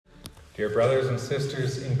Dear brothers and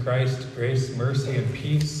sisters in Christ, grace, mercy, and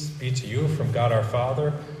peace be to you from God our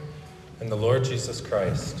Father and the Lord Jesus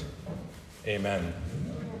Christ. Amen.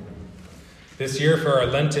 This year for our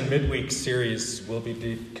Lenten Midweek series, we'll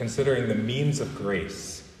be considering the means of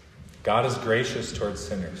grace. God is gracious towards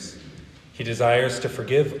sinners. He desires to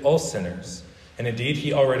forgive all sinners, and indeed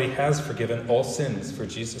he already has forgiven all sins for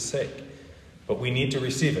Jesus' sake. But we need to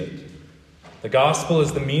receive it. The gospel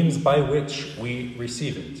is the means by which we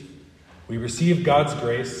receive it. We receive God's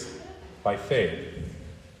grace by faith.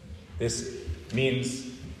 This means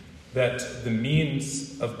that the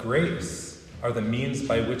means of grace are the means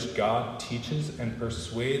by which God teaches and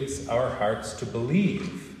persuades our hearts to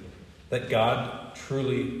believe that God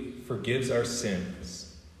truly forgives our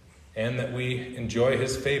sins and that we enjoy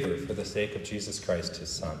his favor for the sake of Jesus Christ, his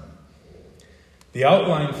Son. The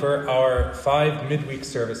outline for our 5 midweek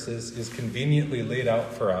services is conveniently laid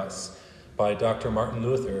out for us by Dr. Martin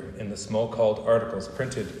Luther in the small called articles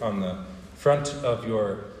printed on the front of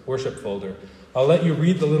your worship folder. I'll let you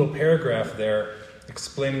read the little paragraph there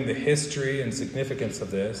explaining the history and significance of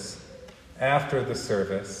this after the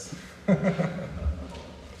service.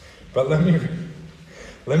 But let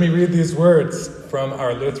me read these words from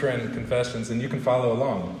our Lutheran confessions, and you can follow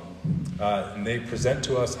along. And they present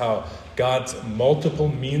to us how God's multiple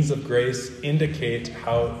means of grace indicate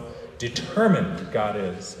how determined God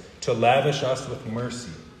is to lavish us with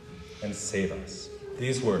mercy and save us.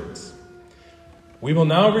 These words: "We will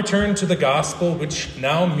now return to the gospel, which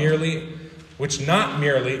not merely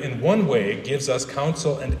in one way gives us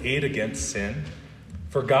counsel and aid against sin,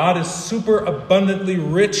 for God is superabundantly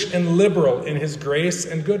rich and liberal in his grace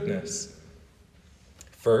and goodness.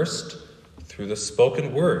 First, through the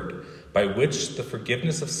spoken word, by which the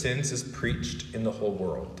forgiveness of sins is preached in the whole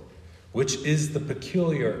world, which is the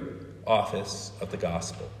peculiar office of the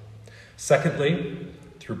gospel. Secondly,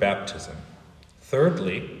 through baptism.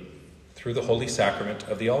 Thirdly, through the holy sacrament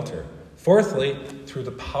of the altar. Fourthly, through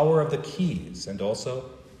the power of the keys. And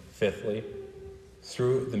also, fifthly,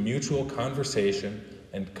 through the mutual conversation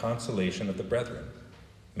and consolation of the brethren.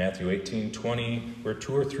 Matthew 18:20, where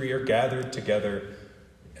 2 or 3 are gathered together,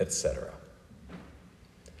 etc."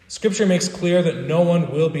 Scripture makes clear that no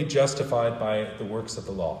one will be justified by the works of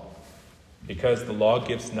the law, because the law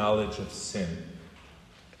gives knowledge of sin.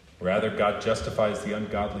 Rather, God justifies the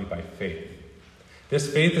ungodly by faith.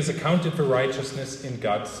 This faith is accounted for righteousness in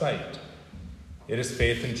God's sight. It is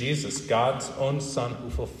faith in Jesus, God's own Son,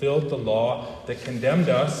 who fulfilled the law that condemned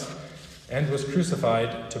us and was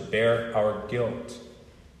crucified to bear our guilt.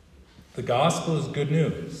 The gospel is good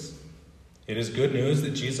news. It is good news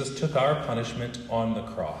that Jesus took our punishment on the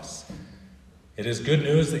cross. It is good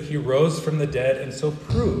news that he rose from the dead and so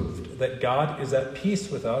proved that God is at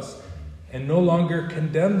peace with us and no longer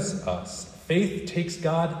condemns us. Faith takes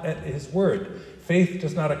God at his word. Faith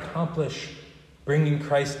does not accomplish bringing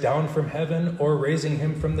Christ down from heaven or raising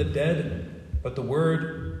him from the dead, but the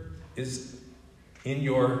word is in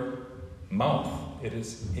your mouth. It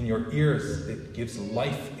is in your ears. It gives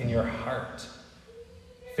life in your heart.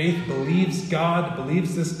 Faith believes God,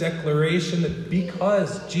 believes this declaration that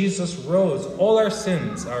because Jesus rose, all our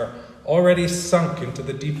sins are already sunk into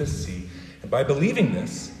the deepest sea. And by believing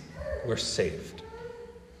this, we're saved.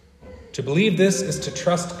 To believe this is to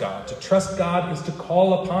trust God. To trust God is to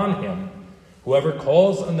call upon him. Whoever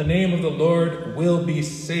calls on the name of the Lord will be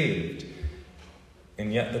saved.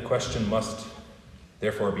 And yet the question must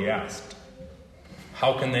therefore be asked: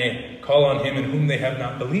 how can they call on him in whom they have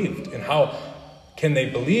not believed? And how can they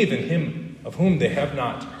believe in him of whom they have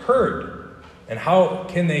not heard? And how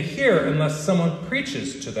can they hear unless someone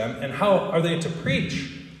preaches to them? And how are they to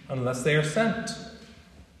preach unless they are sent?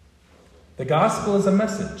 The gospel is a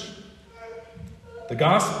message. The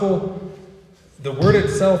gospel, the word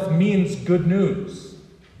itself, means good news.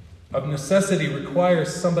 Of necessity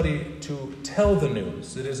requires somebody to tell the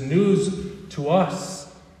news. It is news to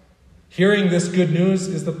us. Hearing this good news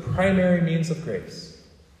is the primary means of grace.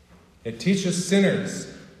 It teaches sinners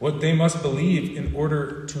what they must believe in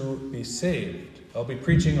order to be saved. I'll be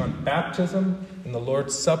preaching on baptism and the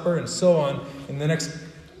Lord's Supper and so on in the next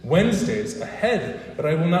Wednesdays ahead, but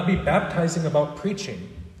I will not be baptizing about preaching.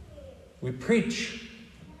 We preach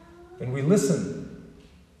and we listen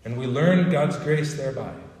and we learn God's grace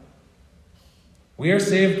thereby. We are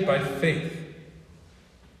saved by faith,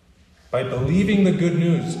 by believing the good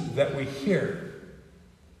news that we hear.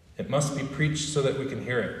 It must be preached so that we can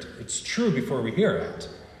hear it. It's true before we hear it,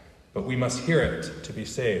 but we must hear it to be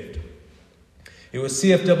saved. It was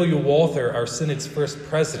C.F.W. Walther, our synod's first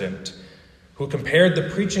president, who compared the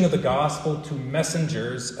preaching of the gospel to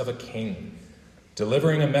messengers of a king,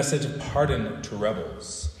 delivering a message of pardon to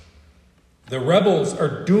rebels. The rebels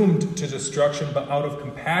are doomed to destruction, but out of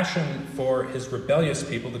compassion for his rebellious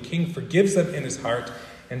people, the king forgives them in his heart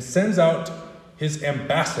and sends out his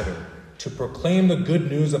ambassador to proclaim the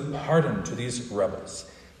good news of pardon to these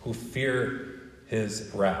rebels who fear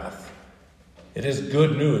his wrath. It is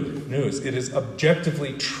good news. It is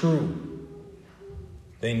objectively true.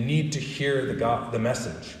 They need to hear the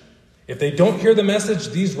message. If they don't hear the message,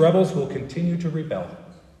 these rebels will continue to rebel.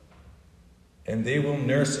 And they will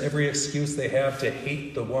nurse every excuse they have to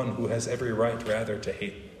hate the one who has every right, rather, to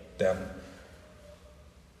hate them.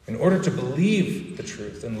 In order to believe the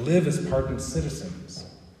truth and live as pardoned citizens,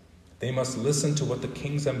 they must listen to what the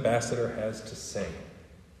king's ambassador has to say.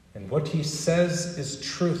 And what he says is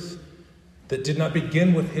truth that did not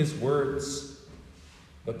begin with his words,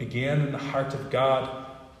 but began in the heart of God,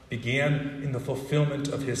 began in the fulfillment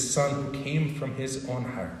of his Son who came from his own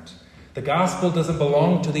heart. The gospel doesn't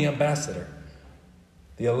belong to the ambassador.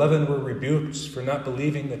 The 11 were rebuked for not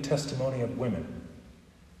believing the testimony of women.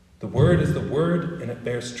 The word is the word, and it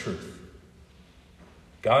bears truth.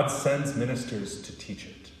 God sends ministers to teach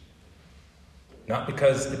it. Not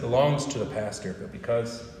because it belongs to the pastor, but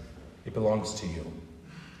because it belongs to you.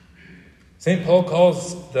 St. Paul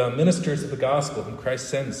calls the ministers of the gospel whom Christ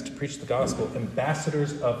sends to preach the gospel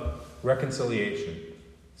ambassadors of reconciliation.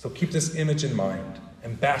 So keep this image in mind.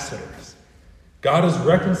 Ambassadors. God is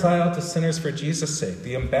reconciled to sinners for Jesus' sake.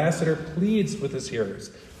 The ambassador pleads with his hearers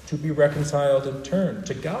to be reconciled in turn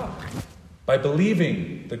to God by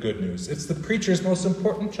believing the good news. It's the preacher's most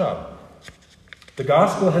important job. The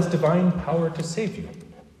gospel has divine power to save you.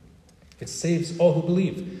 It saves all who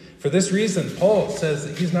believe. For this reason, Paul says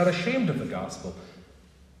that he's not ashamed of the gospel.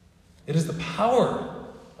 It is the power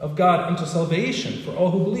of God unto salvation for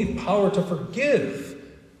all who believe, power to forgive.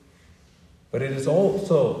 But it is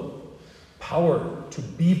also power to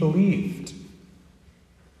be believed.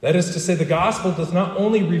 That is to say, the gospel does not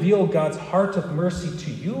only reveal God's heart of mercy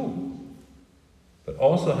to you, but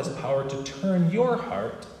also has power to turn your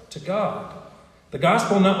heart to God. The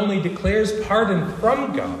gospel not only declares pardon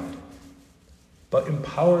from God, but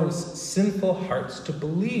empowers sinful hearts to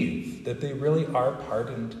believe that they really are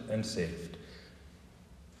pardoned and saved.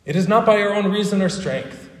 It is not by our own reason or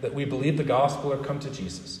strength that we believe the gospel or come to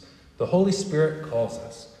Jesus. The Holy Spirit calls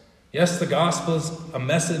us. Yes, the gospel is a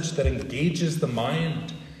message that engages the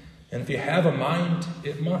mind, and if you have a mind,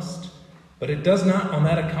 it must. But it does not, on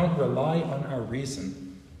that account, rely on our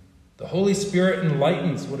reason. The Holy Spirit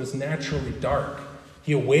enlightens what is naturally dark.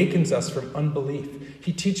 He awakens us from unbelief.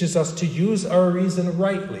 He teaches us to use our reason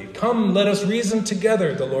rightly. Come, let us reason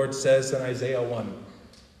together, the Lord says in Isaiah 1.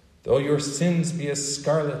 Though your sins be as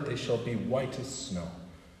scarlet, they shall be white as snow.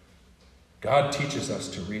 God teaches us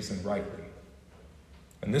to reason rightly.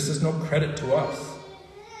 And this is no credit to us.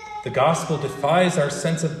 The gospel defies our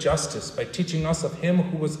sense of justice by teaching us of him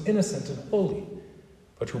who was innocent and holy,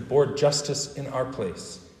 but who bore justice in our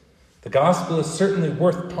place. The gospel is certainly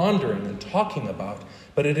worth pondering and talking about,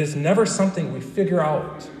 but it is never something we figure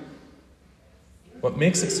out. What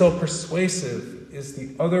makes it so persuasive is the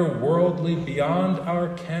otherworldly, beyond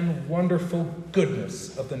our ken, wonderful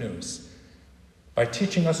goodness of the news. By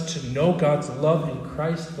teaching us to know God's love in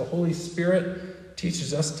Christ, the Holy Spirit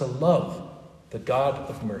teaches us to love the God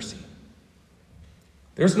of mercy.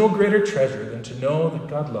 There's no greater treasure than to know that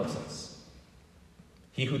God loves us.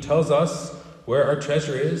 He who tells us where our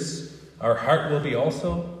treasure is, our heart will be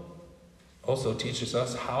also teaches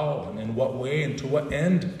us how and in what way and to what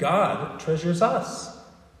end God treasures us.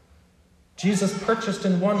 Jesus purchased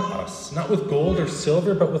and won us, not with gold or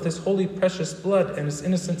silver, but with his holy precious blood and his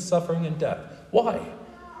innocent suffering and death. Why?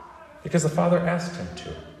 Because the Father asked him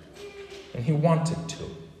to, and he wanted to.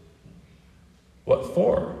 What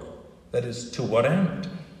for? That is, to what end?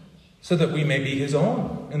 So that we may be his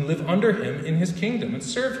own and live under him in his kingdom and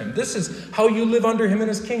serve him. This is how you live under him in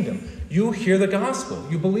his kingdom. You hear the gospel.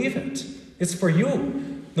 You believe it. It's for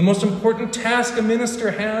you. The most important task a minister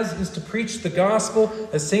has is to preach the gospel.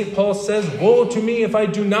 As St. Paul says, woe to me if I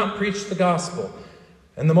do not preach the gospel.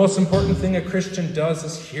 And the most important thing a Christian does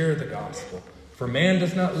is hear the gospel. For man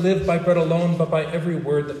does not live by bread alone, but by every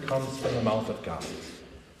word that comes from the mouth of God.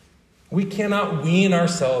 We cannot wean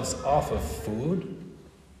ourselves off of food.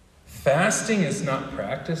 Fasting is not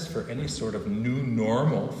practiced for any sort of new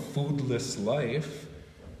normal, foodless life.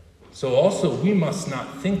 So also we must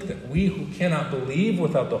not think that we who cannot believe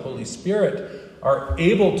without the Holy Spirit are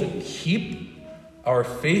able to keep our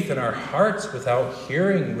faith in our hearts without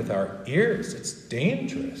hearing with our ears. It's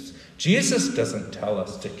dangerous. Jesus doesn't tell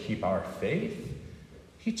us to keep our faith.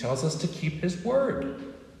 He tells us to keep his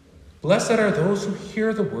word. Blessed are those who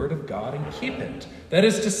hear the word of God and keep it. That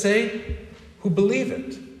is to say, who believe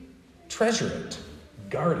it. treasure it,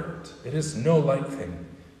 guard it. It is no light thing.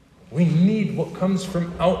 We need what comes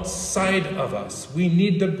from outside of us. We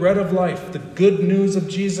need the bread of life, the good news of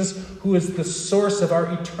Jesus, who is the source of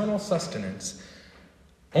our eternal sustenance.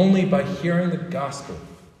 Only by hearing the gospel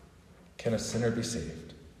can a sinner be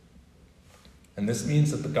saved. And this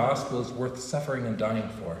means that the gospel is worth suffering and dying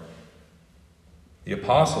for. The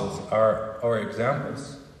apostles are our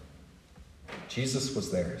examples. Jesus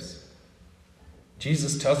was theirs.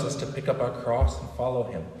 Jesus tells us to pick up our cross and follow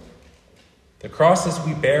him. The crosses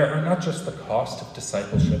we bear are not just the cost of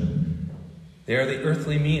discipleship. They are the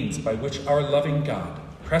earthly means by which our loving God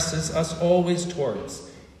presses us always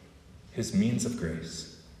towards his means of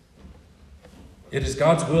grace. It is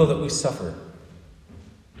God's will that we suffer,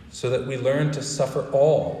 so that we learn to suffer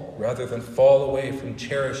all rather than fall away from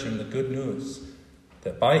cherishing the good news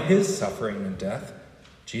that by his suffering and death,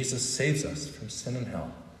 Jesus saves us from sin and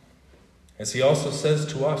hell. As he also says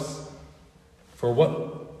to us, "For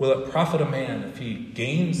what will it profit a man if he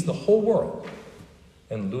gains the whole world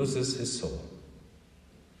and loses his soul?"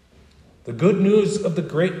 The good news of the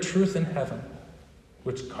great truth in heaven,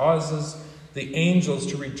 which causes the angels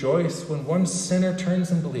to rejoice when one sinner turns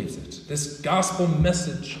and believes it. This gospel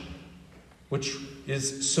message, which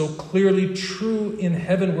is so clearly true in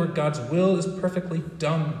heaven where God's will is perfectly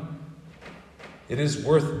done. It is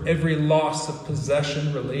worth every loss of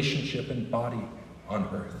possession, relationship, and body on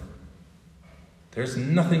earth. There's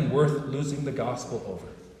nothing worth losing the gospel over.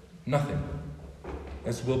 Nothing.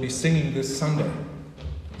 As we'll be singing this Sunday,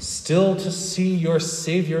 still to see your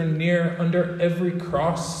Savior near under every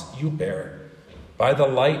cross you bear. By the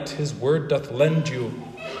light his word doth lend you,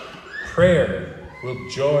 prayer will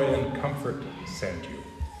joy and comfort send you.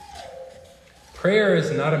 Prayer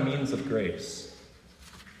is not a means of grace.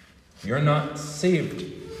 You're not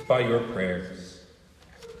saved by your prayers.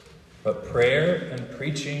 But prayer and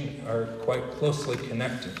preaching are quite closely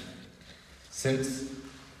connected, since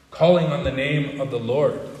calling on the name of the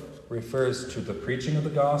Lord refers to the preaching of the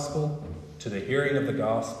gospel, to the hearing of the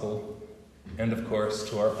gospel, and of course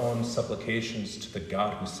to our own supplications to the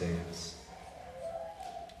God who saves.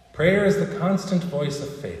 Prayer is the constant voice of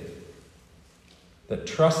faith that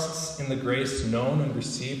trusts in the grace known and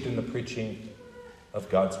received in the preaching of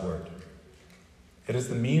God's word. It is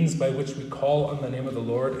the means by which we call on the name of the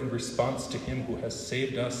Lord in response to him who has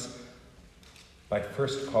saved us by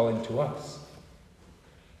first calling to us.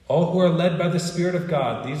 All who are led by the Spirit of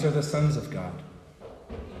God, these are the sons of God.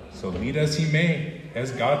 So lead as he may,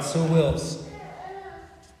 as God so wills.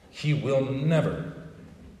 He will never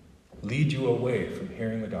lead you away from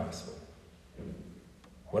hearing the gospel.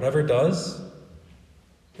 Whatever does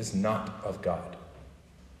is not of God.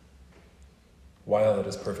 While it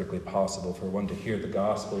is perfectly possible for one to hear the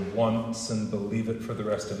gospel once and believe it for the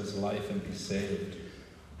rest of his life and be saved,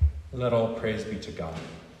 let all praise be to God.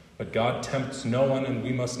 But God tempts no one, and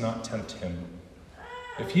we must not tempt him.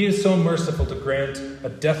 If he is so merciful to grant a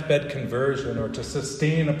deathbed conversion or to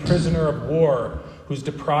sustain a prisoner of war who's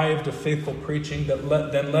deprived of faithful preaching, then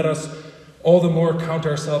let us all the more count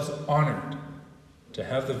ourselves honored to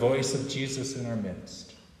have the voice of Jesus in our midst.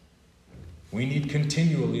 We need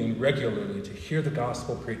continually and regularly to hear the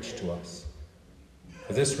gospel preached to us.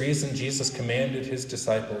 For this reason, Jesus commanded his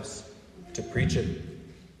disciples to preach it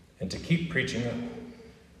and to keep preaching it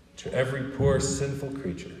to every poor, sinful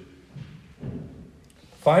creature.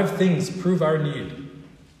 5 things prove our need.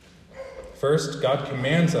 First, God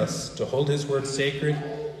commands us to hold his word sacred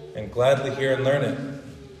and gladly hear and learn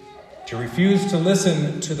it. To refuse to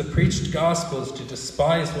listen to the preached gospel is to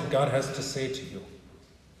despise what God has to say to you.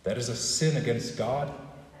 That is a sin against God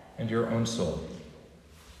and your own soul.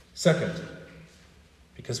 Second,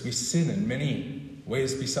 because we sin in many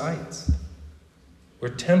ways besides. We're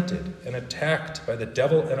tempted and attacked by the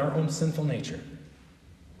devil and our own sinful nature.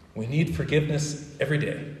 We need forgiveness every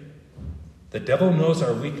day. The devil knows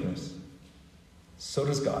our weakness. So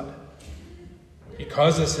does God. He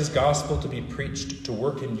causes his gospel to be preached to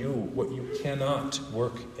work in you what you cannot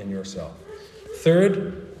work in yourself.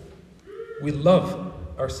 Third, we love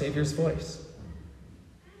our Savior's voice.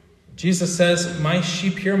 Jesus says, "My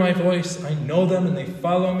sheep hear my voice. I know them and they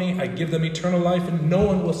follow me. I give them eternal life and no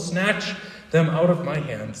one will snatch them out of my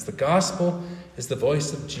hands." The gospel is the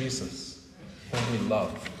voice of Jesus, whom we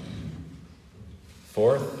love.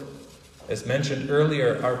 Fourth, as mentioned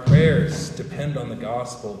earlier, our prayers depend on the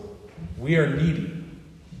gospel. We are needy.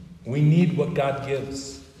 We need what God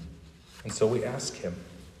gives, and so we ask him.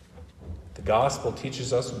 The gospel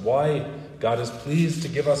teaches us why God is pleased to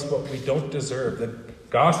give us what we don't deserve. The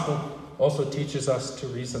gospel also teaches us to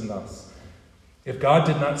reason thus. If God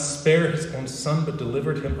did not spare his own Son, but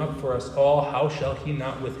delivered him up for us all, how shall he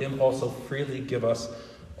not with him also freely give us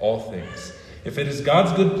all things? If it is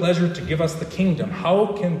God's good pleasure to give us the kingdom,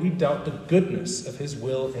 how can we doubt the goodness of his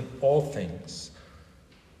will in all things?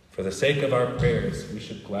 For the sake of our prayers, we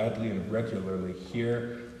should gladly and regularly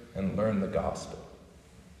hear and learn the gospel.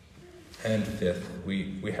 And fifth,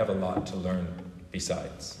 we have a lot to learn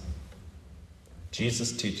besides.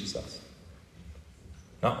 Jesus teaches us,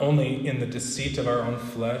 not only in the deceit of our own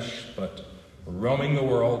flesh, but roaming the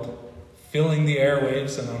world, filling the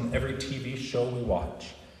airwaves and on every TV show we watch,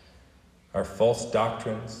 our false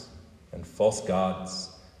doctrines and false gods.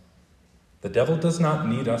 The devil does not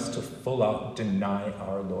need us to full out deny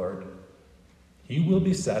our Lord. He will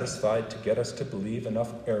be satisfied to get us to believe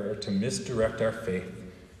enough error to misdirect our faith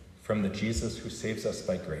from the Jesus who saves us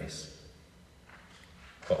by grace.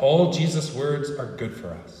 But all Jesus' words are good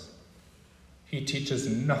for us. He teaches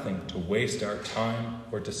nothing to waste our time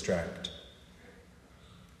or distract.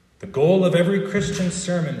 The goal of every Christian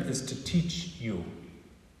sermon is to teach you.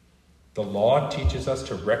 The law teaches us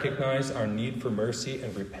to recognize our need for mercy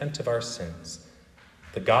and repent of our sins.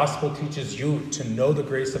 The gospel teaches you to know the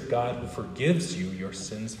grace of God who forgives you your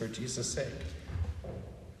sins for Jesus' sake.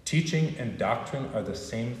 Teaching and doctrine are the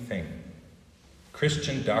same thing.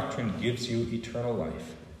 Christian doctrine gives you eternal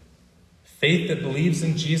life. Faith that believes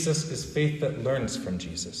in Jesus is faith that learns from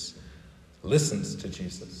Jesus, listens to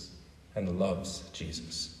Jesus, and loves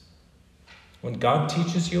Jesus. When God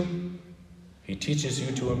teaches you, he teaches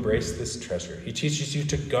you to embrace this treasure. He teaches you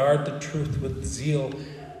to guard the truth with zeal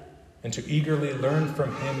and to eagerly learn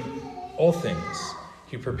from him all things.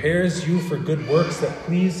 He prepares you for good works that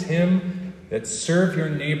please him, that serve your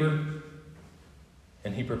neighbor,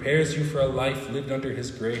 and he prepares you for a life lived under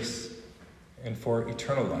his grace and for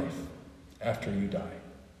eternal life after you die.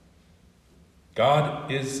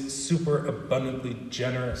 God is superabundantly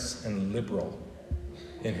generous and liberal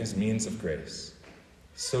in his means of grace.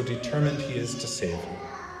 So determined he is to save you.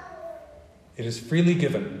 It is freely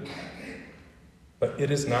given, but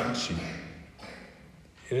it is not cheap.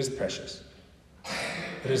 It is precious.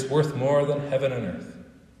 It is worth more than heaven and earth.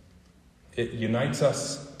 It unites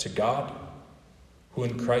us to God, who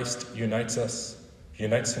in Christ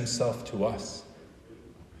unites himself to us.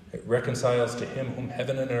 It reconciles to him whom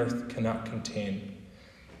heaven and earth cannot contain.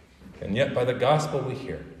 And yet by the gospel we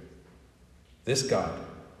hear, this God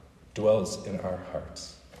dwells in our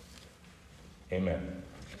hearts. Amen.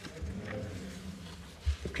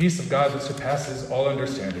 The peace of God that surpasses all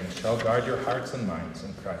understanding shall guard your hearts and minds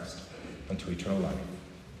in Christ unto eternal life.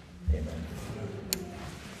 Amen.